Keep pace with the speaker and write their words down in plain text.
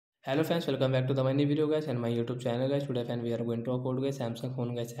Hello friends, welcome back to the my new video guys and my YouTube channel guys. Today friends we are going to talk about guys Samsung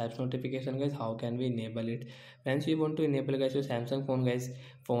phone guys apps notification guys. How can we enable it? Friends, we want to enable guys your Samsung phone guys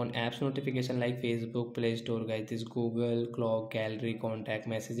phone apps notification like Facebook, Play Store guys, this Google, Clock, Gallery, Contact,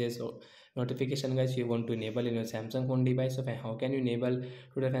 Messages or notification guys you want to enable in your Samsung phone device. So friends, how can you enable?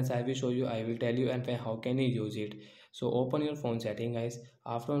 Today friends I will show you, I will tell you, and friends how can you use it. So open your phone setting guys.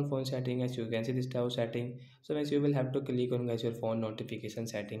 After on phone setting guys you can see this tab setting. So once you will have to click on guys your phone notification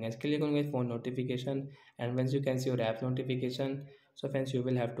setting, as click on guys phone notification, and once you can see your app notification. So friends you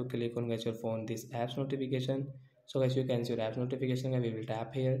will have to click on guys your phone this apps notification. So guys you can see your apps notification guys, we will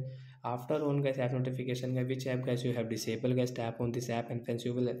tap here. After on guys app notification guys, which app guys you have disabled guys, tap on this app, and friends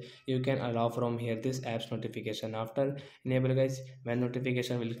you can allow from here this apps notification. After enable guys, when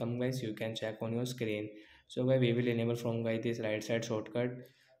notification will come guys you can check on your screen. So guys we will enable from guys this right side shortcut.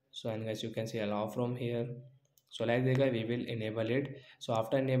 So and guys you can see allow from here. So like this guys we will enable it. So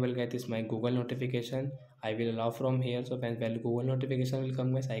after enable guys this my Google notification, I will allow from here. So when Google notification will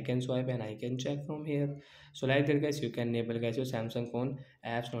come guys, I can swipe and I can check from here. So like that guys you can enable guys your Samsung phone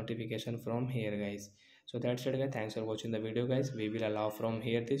apps notification from here guys. So that's it guys, thanks for watching the video guys. We will allow from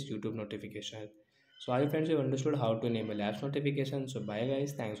here this YouTube notification. So I friends, you understood how to enable apps notification. So bye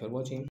guys, thanks for watching.